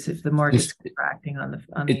 because if the market's contracting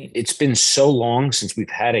it's been so long since we've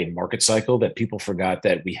had a market cycle that people forgot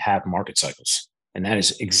that we have market cycles, and that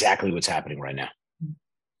is exactly what's happening right now.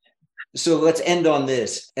 So let's end on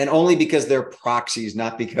this, and only because they're proxies,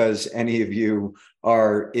 not because any of you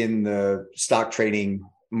are in the stock trading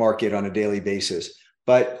market on a daily basis.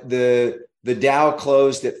 But the Dow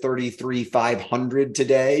closed at 33,500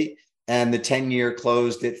 today, and the 10-year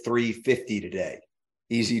closed at 350 today.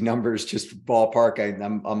 Easy numbers, just ballpark.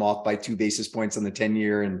 I'm off by 2 basis points on the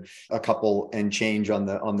 10-year and a couple and change on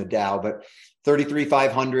the Dow, but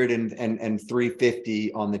 33,500 and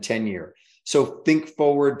 350 on the 10-year. So think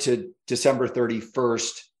forward to December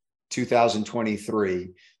 31st, 2023,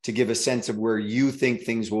 to give a sense of where you think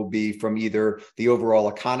things will be from either the overall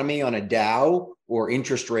economy on a Dow or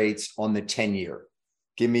interest rates on the 10-year.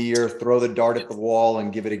 Give me your throw the dart at the wall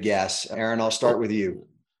and give it a guess. Aaron, I'll start with you.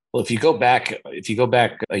 Well, if you go back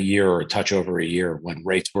a year or a touch over a year when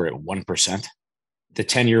rates were at 1%, the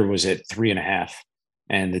 10-year was at 3.5%,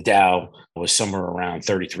 and the Dow was somewhere around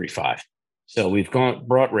 33.5. So we've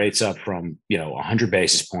brought rates up from 100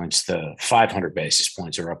 basis points to 500 basis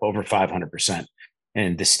points, or up over 500%.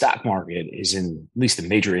 And the stock market is in, at least the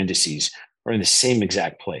major indices are in the same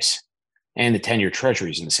exact place, and the 10-year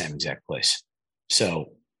Treasury is in the same exact place.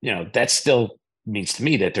 So that still means to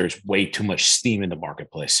me that there's way too much steam in the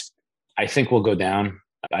marketplace. I think we'll go down.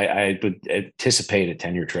 I would anticipate a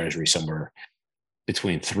 10-year Treasury somewhere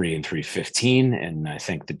between 3 and 315, and I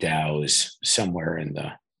think the Dow is somewhere in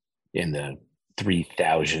the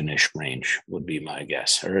 3,000-ish range would be my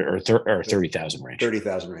guess, or 30,000 range.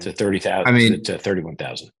 30,000 range. To 30,000 to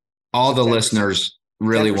 31,000. All the listeners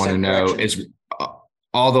really want to know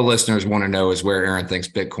is where Aaron thinks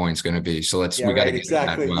Bitcoin's going to be. So we got to get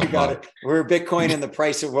exactly. You got it. We're Bitcoin in the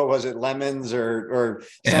price of, what was it, lemons or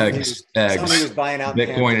eggs? Somebody was buying out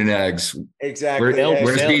Bitcoin and eggs. Exactly.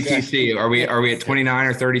 Where's BTC? Are we at 29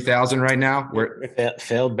 or 30,000 right now?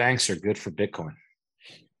 Failed banks are good for Bitcoin.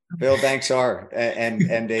 Failed banks are,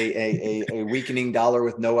 and a weakening dollar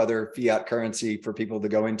with no other fiat currency for people to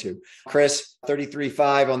go into. Kris,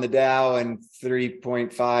 33.5 on the Dow and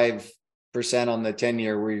 3.5% on the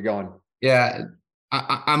 10-year. Where you going? Yeah,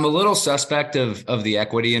 I'm a little suspect of the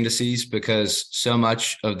equity indices, because so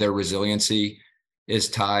much of their resiliency is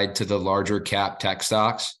tied to the larger cap tech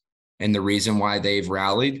stocks. And the reason why they've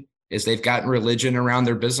rallied is they've gotten religion around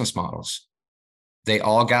their business models. They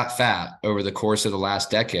all got fat over the course of the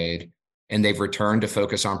last decade, and they've returned to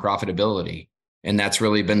focus on profitability. And that's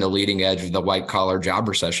really been the leading edge of the white collar job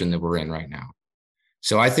recession that we're in right now.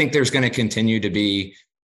 So I think there's going to continue to be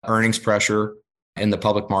earnings pressure in the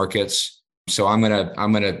public markets. So I'm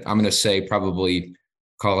gonna say probably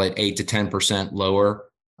call it 8 to 10% lower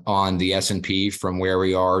on the S&P from where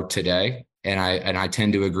we are today. And I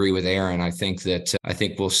tend to agree with Aaron. I think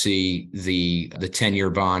we'll see the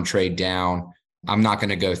 10-year bond trade down. I'm not going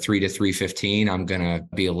to go 3 to 315. I'm going to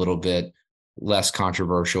be a little bit less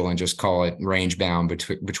controversial and just call it range bound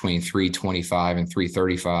between 325 and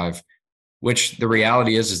 335, which the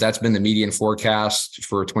reality is that's been the median forecast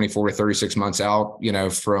for 24 to 36 months out,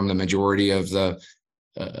 from the majority of the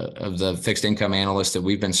fixed income analysts that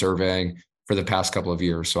we've been surveying for the past couple of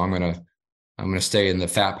years. So I'm going to stay in the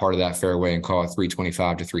fat part of that fairway and call it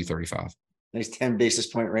 325 to 335. Nice 10 basis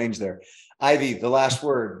point range there. Ivy, the last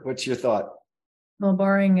word. What's your thought? Well,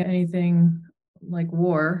 barring anything like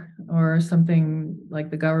war or something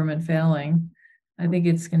like the government failing, I think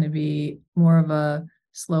it's going to be more of a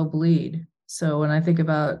slow bleed. So when I think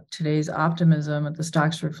about today's optimism, the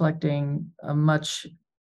stock's reflecting a much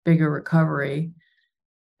bigger recovery,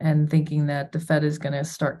 and thinking that the Fed is going to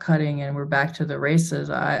start cutting and we're back to the races,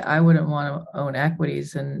 I wouldn't want to own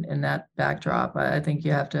equities in that backdrop. I think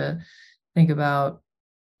you have to think about,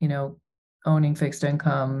 owning fixed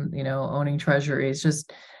income, owning treasuries,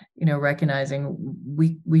 just, recognizing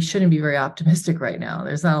we shouldn't be very optimistic right now.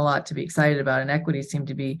 There's not a lot to be excited about, and equities seem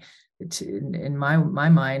to be, in my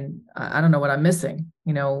mind, I don't know what I'm missing.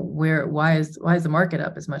 Why is the market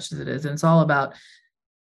up as much as it is? And it's all about,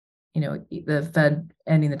 the Fed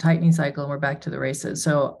ending the tightening cycle and we're back to the races.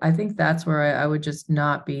 So I think that's where I would just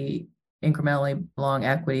not be incrementally long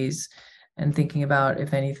equities, and thinking about,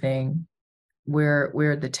 if anything, where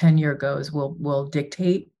the 10-year goes will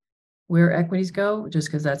dictate where equities go, just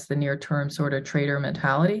because that's the near term sort of trader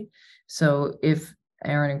mentality. So if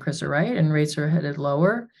Aaron and Kris are right and rates are headed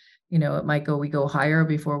lower, it might we go higher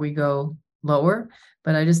before we go lower.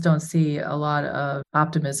 But I just don't see a lot of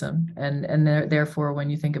optimism. And therefore, when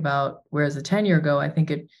you think about where does the 10-year go, I think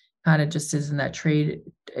it kind of just is in that trade.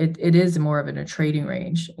 It is more of in a trading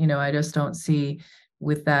range. I just don't see,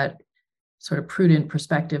 with that sort of prudent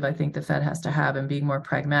perspective I think the Fed has to have, and being more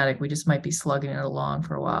pragmatic, we just might be slugging it along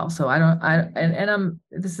for a while. So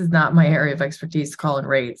this is not my area of expertise, calling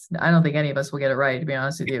rates. I don't think any of us will get it right, to be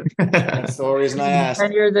honest with you. That's the reason I asked.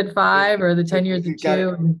 10 years at 5 or the 10 years at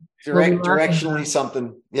 2. Directionally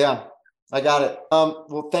something. Yeah, I got it.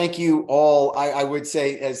 Well, thank you all. I would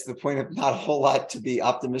say, as the point of not a whole lot to be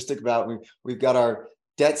optimistic about, we've got our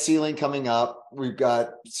debt ceiling coming up. We've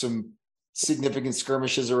got some significant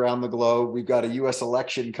skirmishes around the globe. We've got a US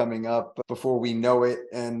election coming up before we know it.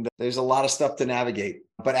 And there's a lot of stuff to navigate.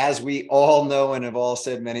 But as we all know and have all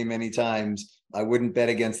said many, many times, I wouldn't bet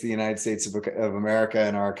against the United States of America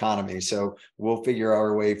and our economy. So we'll figure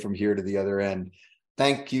our way from here to the other end.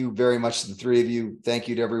 Thank you very much to the three of you. Thank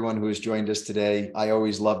you to everyone who has joined us today. I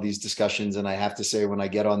always love these discussions. And I have to say, when I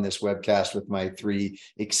get on this webcast with my three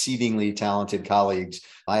exceedingly talented colleagues,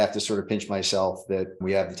 I have to sort of pinch myself that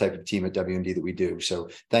we have the type of team at W&D that we do. So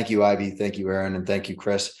thank you, Ivy. Thank you, Aaron. And thank you,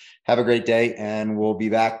 Kris. Have a great day. And we'll be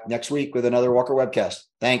back next week with another Walker Webcast.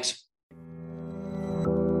 Thanks.